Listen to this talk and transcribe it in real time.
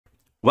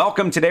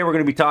Welcome. Today we're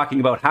going to be talking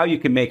about how you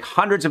can make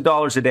hundreds of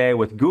dollars a day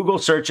with Google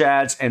search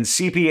ads and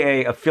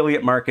CPA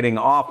affiliate marketing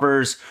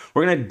offers.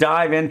 We're going to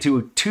dive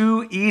into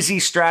 2 easy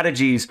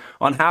strategies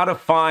on how to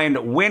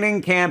find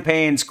winning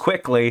campaigns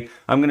quickly.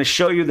 I'm going to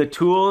show you the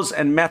tools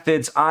and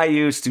methods I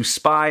use to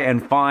spy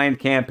and find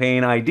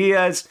campaign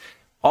ideas.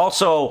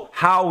 Also,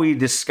 how we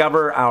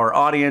discover our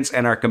audience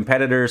and our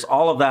competitors.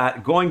 All of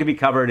that going to be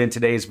covered in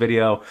today's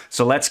video.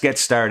 So let's get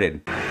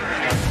started.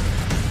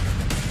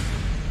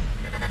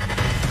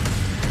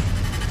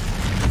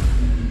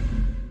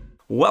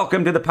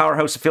 Welcome to the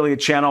Powerhouse Affiliate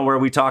channel, where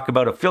we talk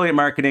about affiliate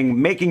marketing,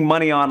 making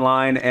money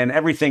online, and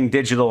everything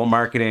digital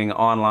marketing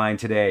online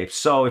today.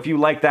 So if you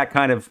like that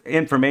kind of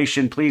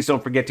information, please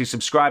don't forget to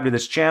subscribe to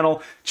this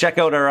channel. Check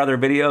out our other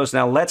videos.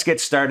 Now let's get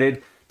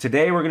started.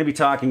 Today we're going to be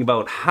talking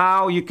about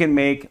how you can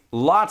make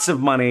lots of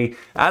money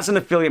as an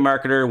affiliate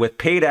marketer with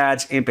paid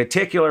ads. In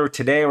particular,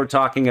 today we're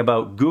talking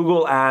about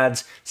Google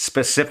ads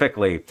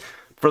specifically.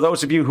 For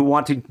those of you who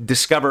want to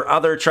discover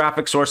other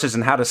traffic sources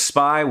and how to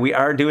spy, we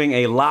are doing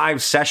a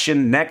live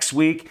session next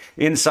week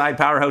inside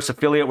Powerhouse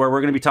Affiliate, where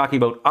we're going to be talking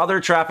about other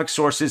traffic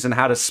sources and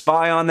how to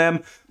spy on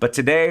them. But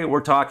today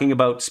we're talking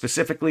about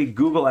specifically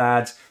Google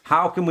ads.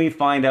 How can we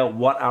find out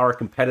what our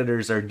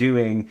competitors are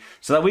doing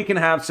so that we can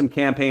have some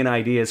campaign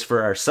ideas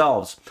for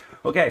ourselves?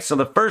 Okay, so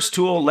the first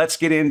tool, let's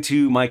get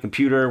into my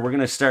computer. We're going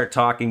to start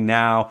talking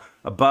now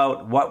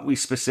about what we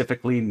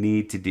specifically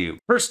need to do.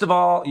 First of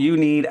all, you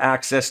need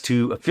access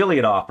to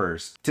affiliate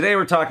offers. Today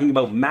we're talking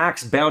about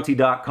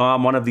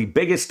maxbounty.com, one of the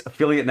biggest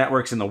affiliate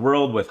networks in the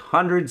world, with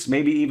hundreds,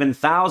 maybe even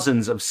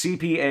thousands of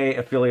CPA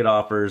affiliate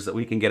offers that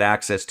we can get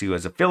access to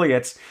as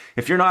affiliates.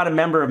 If you're not a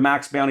member of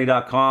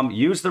maxbounty.com,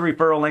 use the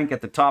referral link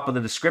at the top of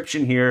the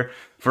description here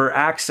for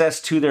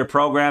access to their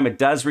program. It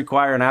does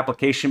require an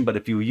application, but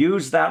if you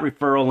use that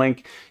referral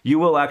link, you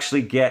will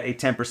actually get a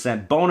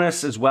 10%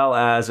 bonus, as well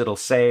as it'll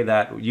say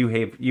that you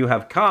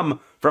have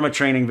come from a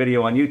training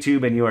video on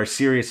YouTube and you are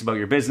serious about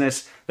your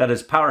business. That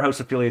is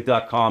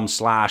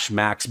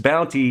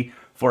powerhouseaffiliate.com/maxbounty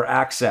for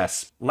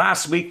access.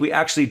 Last week, we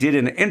actually did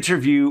an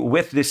interview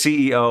with the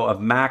CEO of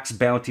Max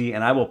Bounty,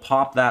 and I will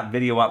pop that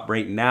video up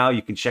right now.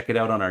 You can check it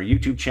out on our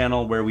YouTube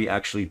channel, where we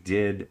actually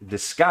did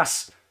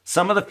discuss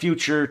some of the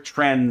future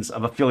trends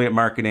of affiliate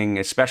marketing,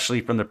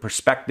 especially from the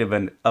perspective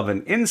of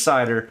an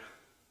insider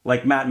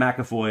like Matt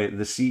McAvoy,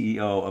 the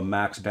CEO of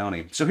Max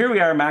Bounty. So here we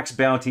are, Max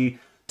Bounty,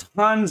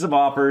 tons of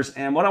offers.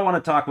 And what I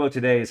want to talk about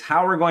today is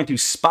how we're going to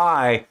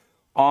spy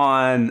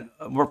on,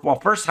 well,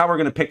 first, how we're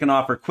going to pick an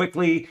offer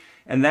quickly,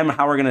 and then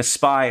how we're going to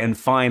spy and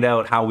find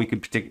out how we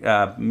could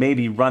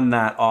maybe run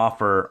that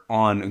offer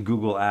on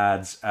Google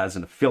Ads as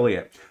an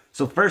affiliate.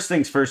 So first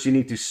things first, you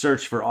need to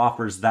search for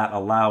offers that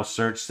allow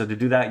search. So to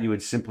do that, you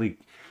would simply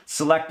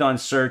select on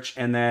search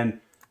and then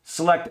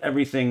select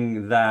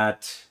everything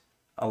that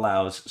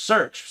allows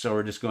search. So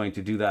we're just going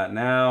to do that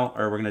now,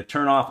 or we're going to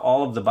turn off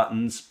all of the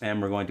buttons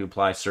and we're going to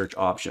apply search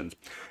options.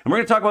 And we're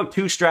going to talk about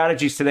 2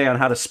 strategies today on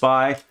how to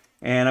spy,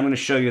 and I'm going to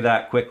show you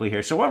that quickly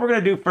here. So what we're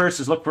going to do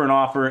first is look for an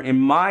offer. In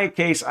my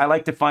case, I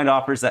like to find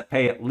offers that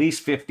pay at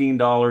least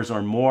 $15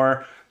 or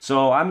more.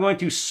 So I'm going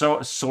to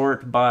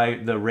sort by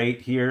the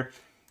rate here,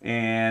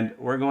 and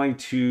we're going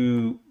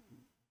to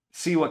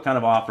see what kind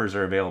of offers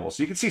are available.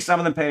 So you can see some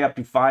of them pay up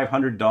to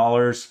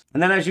 $500.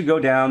 And then as you go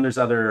down, there's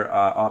other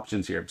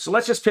options here. So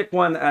let's just pick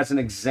one as an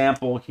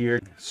example here.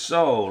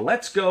 So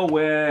let's go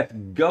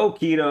with Go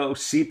Keto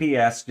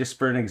CPS, just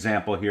for an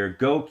example here.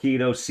 Go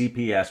Keto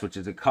CPS, which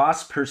is a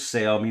cost per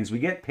sale, means we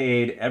get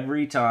paid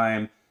every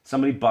time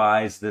somebody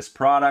buys this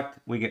product.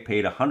 We get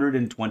paid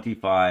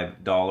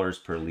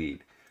 $125 per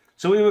lead.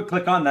 So we would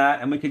click on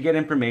that and we could get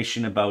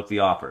information about the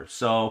offer.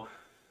 So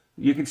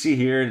you can see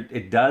here,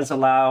 it does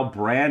allow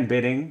brand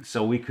bidding,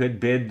 so we could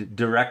bid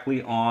directly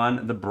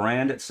on the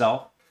brand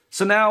itself.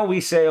 So now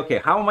we say, okay,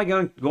 how am I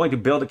going to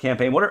build a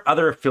campaign? What are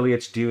other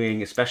affiliates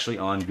doing, especially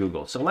on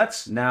Google? So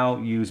let's now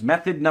use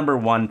method number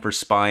 1 for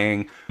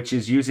spying, which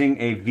is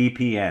using a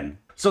VPN.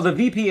 So the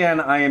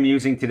VPN I am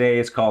using today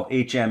is called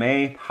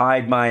HMA,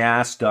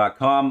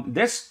 hidemyass.com.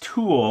 This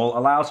tool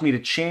allows me to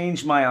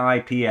change my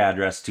IP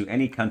address to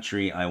any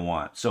country I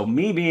want. So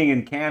me being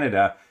in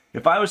Canada,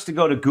 if I was to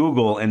go to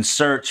Google and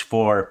search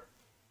for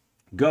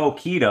Go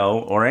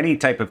Keto or any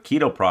type of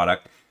keto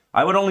product,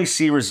 I would only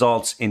see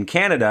results in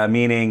Canada,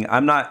 meaning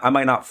I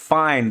might not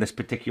find this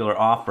particular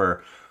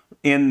offer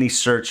in the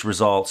search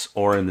results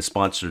or in the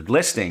sponsored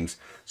listings.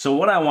 So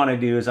what I want to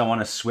do is I want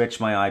to switch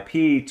my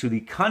IP to the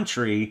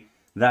country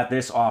that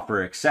this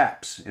offer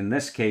accepts. In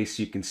this case,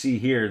 you can see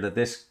here that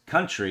this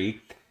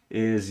country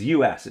is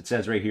US. It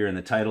says right here in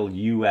the title,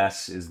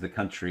 US is the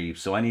country.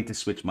 So I need to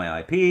switch my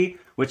IP,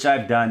 which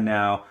I've done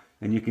now.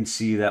 And you can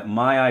see that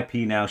my IP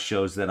now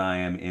shows that I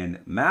am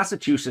in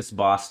Massachusetts,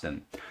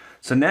 Boston.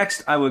 So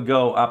next I would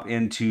go up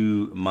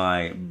into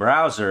my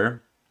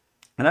browser,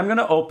 and I'm going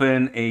to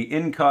open a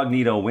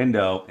incognito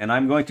window, and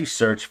I'm going to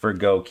search for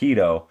Go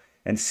Keto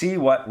and see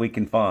what we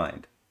can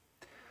find.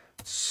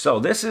 So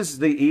this is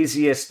the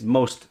easiest,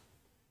 most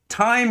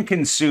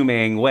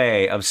time-consuming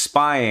way of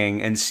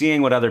spying and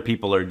seeing what other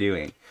people are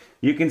doing.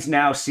 you can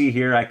now see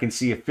here, I can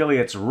see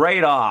affiliates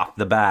right off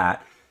the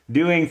bat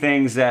doing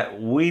things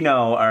that we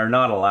know are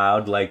not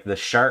allowed, like the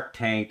Shark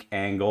Tank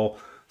angle,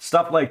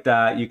 stuff like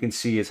that you can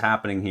see is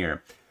happening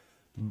here.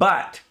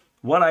 But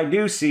what I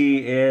do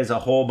see is a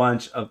whole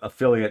bunch of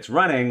affiliates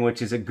running,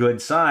 which is a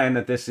good sign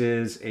that this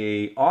is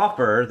an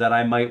offer that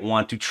I might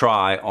want to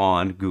try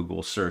on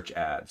Google search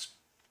ads.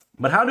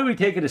 But how do we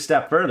take it a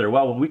step further?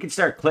 Well, we can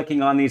start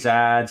clicking on these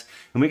ads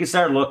and we can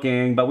start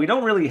looking, but we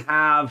don't really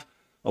have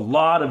a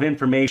lot of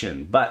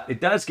information, but it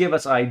does give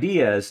us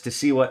ideas to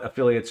see what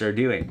affiliates are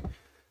doing.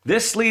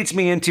 This leads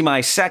me into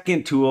my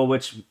second tool,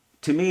 which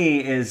to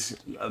me is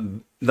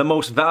the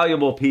most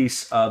valuable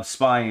piece of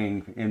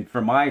spying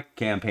for my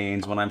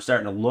campaigns when I'm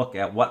starting to look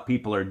at what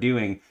people are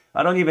doing.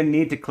 I don't even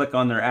need to click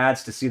on their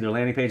ads to see their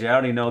landing page. I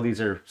already know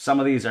some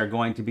of these are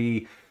going to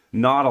be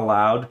not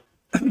allowed.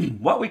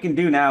 What we can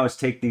do now is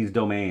take these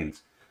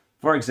domains.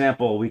 For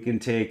example, we can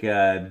take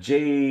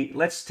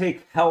let's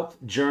take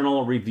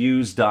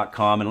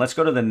healthjournalreviews.com and let's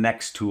go to the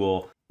next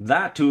tool.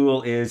 That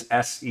tool is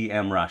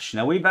SEMRush.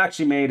 Now we've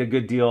actually made a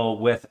good deal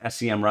with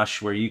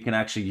SEMRush where you can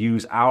actually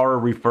use our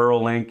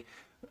referral link,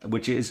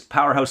 which is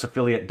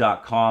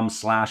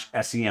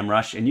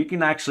powerhouseaffiliate.com/SEMRush, and you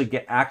can actually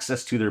get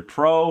access to their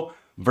pro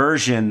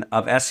version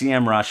of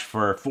SEMRush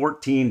for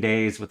 14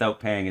 days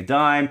without paying a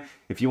dime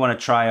if you want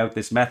to try out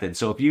this method.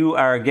 So if you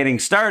are getting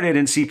started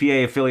in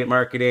CPA affiliate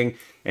marketing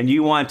and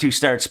you want to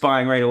start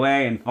spying right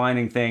away and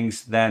finding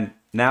things, then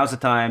now's the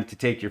time to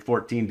take your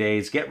 14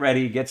 days, get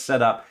ready, get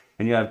set up,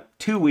 and you have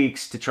 2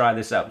 weeks to try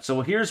this out.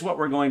 So here's what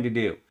we're going to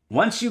do.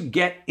 Once you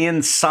get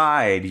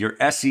inside your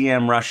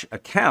SEMRush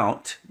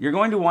account, you're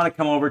going to want to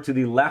come over to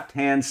the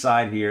left-hand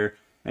side here,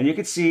 and you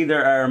can see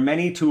there are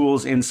many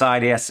tools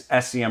inside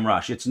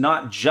SEMRush. It's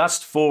not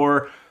just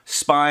for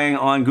spying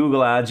on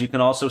Google Ads. You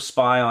can also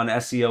spy on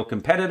SEO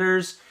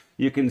competitors.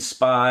 You can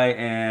spy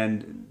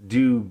and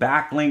do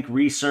backlink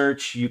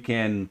research. You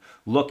can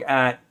look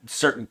at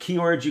certain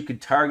keywords you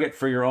could target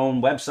for your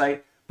own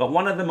website. But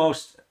one of the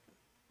most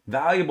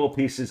valuable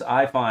pieces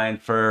I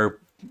find for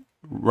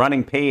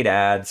running paid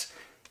ads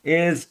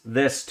is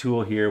this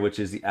tool here, which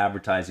is the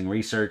advertising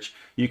research.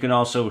 You can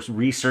also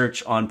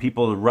research on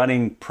people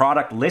running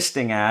product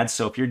listing ads.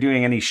 So if you're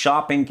doing any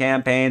shopping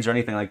campaigns or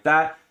anything like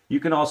that, you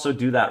can also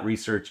do that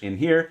research in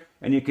here,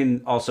 and you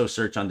can also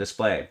search on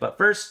display. But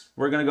first,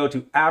 we're going to go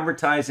to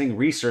advertising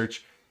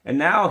research. And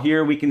now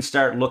here we can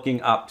start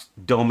looking up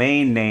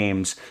domain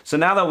names. So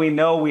now that we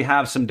know we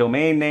have some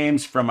domain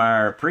names from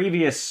our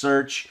previous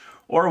search,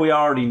 or we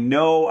already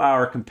know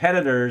our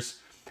competitors,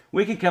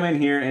 we can come in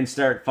here and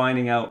start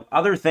finding out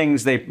other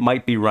things they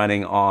might be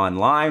running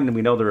online. And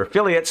we know they're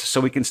affiliates,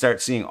 so we can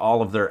start seeing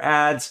all of their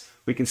ads.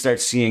 We can start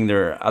seeing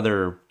their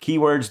other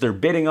keywords they're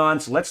bidding on.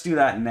 So let's do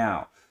that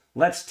now.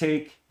 Let's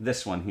take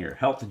this one here,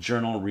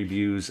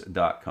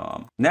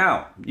 healthjournalreviews.com.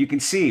 Now, you can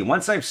see,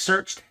 once I've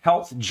searched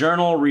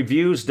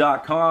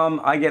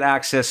healthjournalreviews.com, I get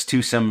access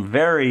to some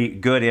very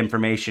good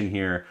information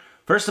here.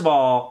 First of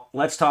all,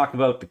 let's talk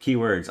about the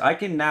keywords. I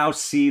can now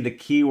see the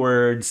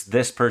keywords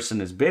this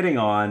person is bidding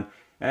on,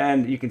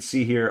 and you can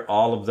see here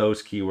all of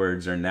those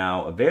keywords are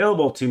now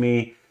available to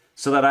me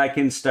so that I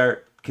can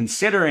start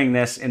considering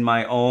this in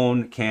my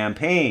own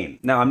campaign.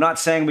 Now, I'm not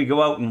saying we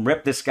go out and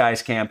rip this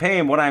guy's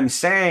campaign. What I'm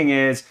saying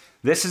is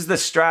this is the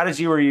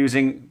strategy we're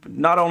using,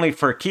 not only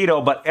for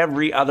keto, but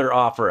every other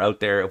offer out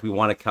there. If we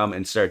want to come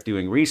and start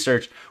doing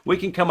research, we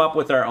can come up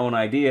with our own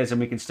ideas and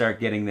we can start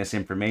getting this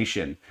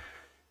information.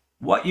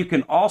 What you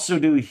can also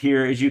do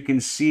here is you can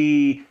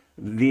see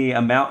the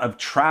amount of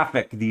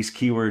traffic these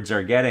keywords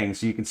are getting.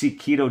 So you can see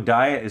keto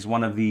diet is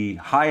one of the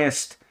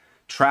highest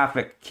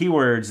traffic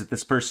keywords that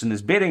this person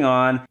is bidding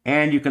on.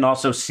 And you can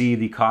also see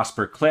the cost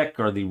per click,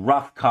 or the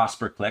rough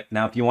cost per click.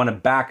 Now, if you want to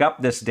back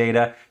up this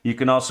data, you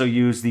can also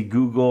use the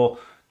Google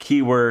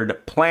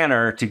Keyword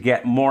Planner to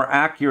get more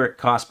accurate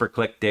cost per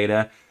click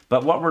data.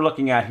 But what we're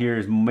looking at here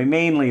is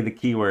mainly the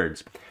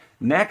keywords.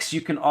 Next,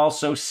 you can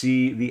also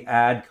see the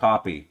ad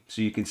copy.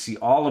 So you can see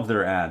all of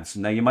their ads.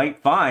 Now, you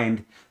might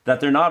find that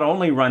they're not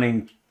only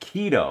running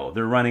keto,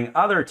 they're running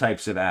other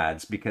types of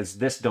ads, because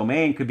this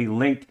domain could be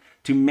linked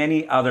to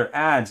many other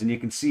ads. And you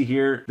can see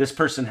here, this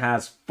person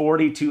has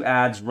 42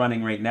 ads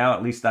running right now.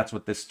 At least that's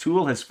what this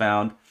tool has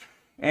found.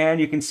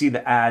 And you can see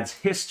the ads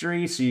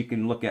history. So you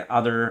can look at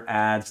other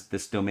ads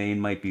this domain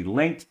might be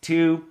linked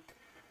to,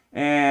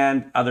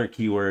 and other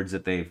keywords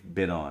that they've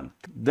bid on.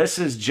 This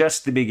is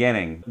just the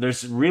beginning.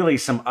 There's really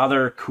some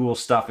other cool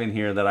stuff in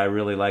here that I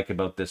really like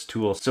about this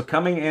tool. So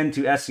coming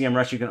into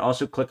SEMRush, you can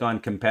also click on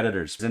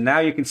competitors. And now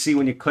you can see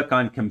when you click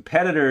on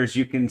competitors,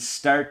 you can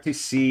start to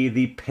see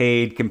the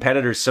paid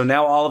competitors. So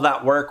now all of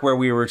that work where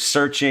we were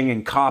searching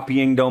and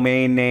copying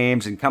domain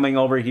names and coming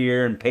over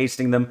here and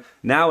pasting them,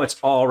 now it's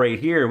all right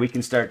here. We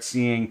can start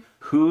seeing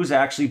who's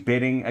actually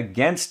bidding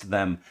against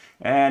them.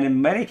 And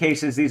in many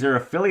cases, these are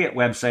affiliate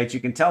websites. You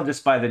can tell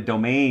just by the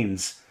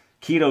domains,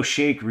 Keto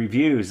Shake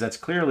Reviews, that's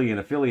clearly an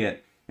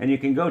affiliate. And you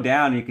can go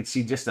down and you can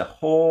see just a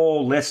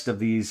whole list of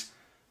these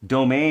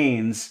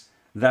domains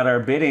that are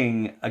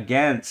bidding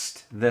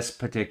against this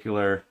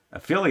particular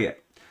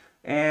affiliate.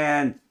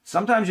 And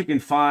sometimes you can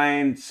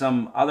find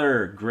some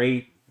other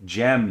great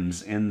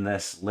gems in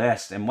this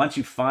list. And once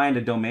you find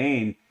a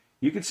domain,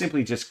 you can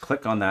simply just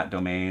click on that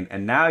domain,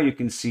 and now you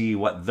can see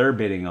what they're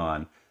bidding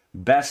on.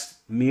 Best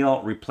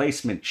meal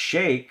replacement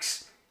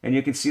shakes. And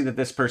you can see that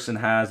this person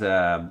has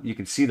you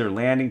can see their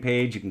landing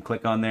page. You can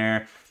click on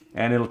there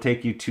and it'll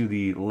take you to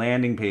the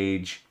landing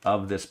page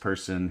of this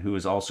person who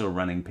is also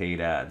running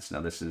paid ads.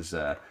 Now this is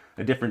a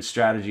different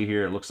strategy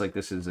here. It looks like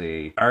this is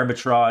a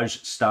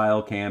arbitrage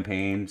style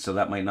campaign, so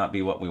that might not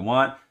be what we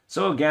want.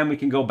 So again, we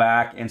can go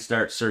back and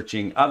start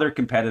searching other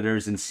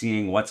competitors and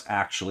seeing what's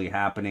actually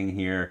happening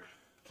here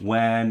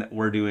when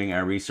we're doing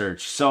our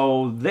research.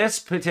 So this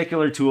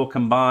particular tool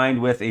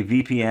combined with a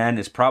VPN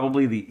is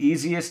probably the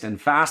easiest and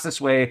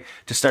fastest way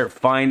to start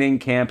finding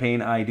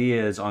campaign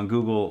ideas on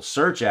Google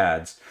search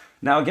ads.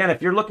 Now, again,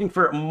 if you're looking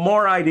for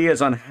more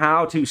ideas on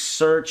how to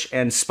search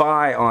and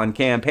spy on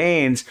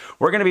campaigns,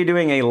 we're going to be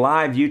doing a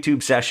live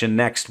YouTube session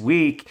next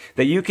week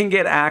that you can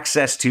get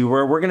access to,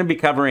 where we're going to be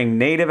covering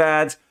native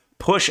ads,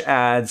 push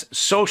ads,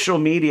 social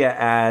media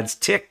ads,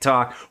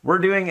 TikTok. We're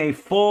doing a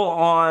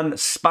full-on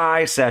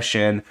spy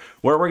session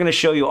where we're going to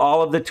show you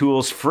all of the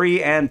tools,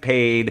 free and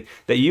paid,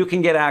 that you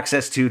can get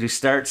access to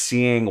start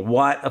seeing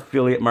what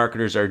affiliate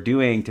marketers are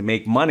doing to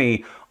make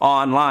money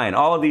online.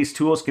 All of these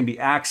tools can be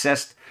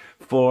accessed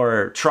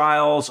for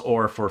trials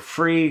or for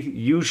free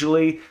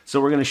usually. So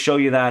we're going to show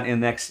you that in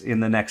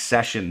the next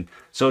session.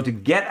 So to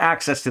get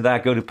access to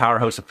that, go to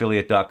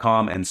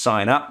powerhouseaffiliate.com and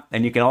sign up.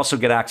 And you can also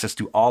get access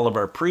to all of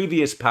our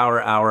previous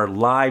Power Hour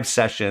live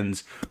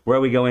sessions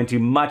where we go into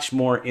much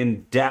more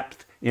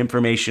in-depth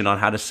information on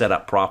how to set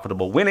up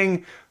profitable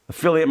winning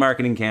affiliate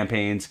marketing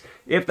campaigns.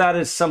 If that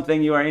is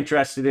something you are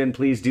interested in,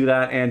 please do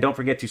that. And don't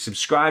forget to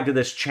subscribe to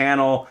this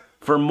channel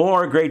for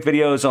more great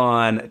videos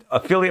on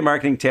affiliate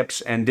marketing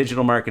tips and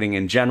digital marketing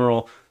in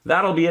general.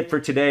 That'll be it for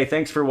today.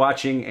 Thanks for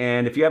watching.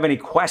 And if you have any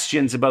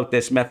questions about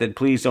this method,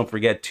 please don't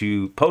forget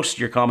to post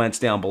your comments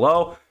down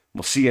below.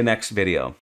 We'll see you next video.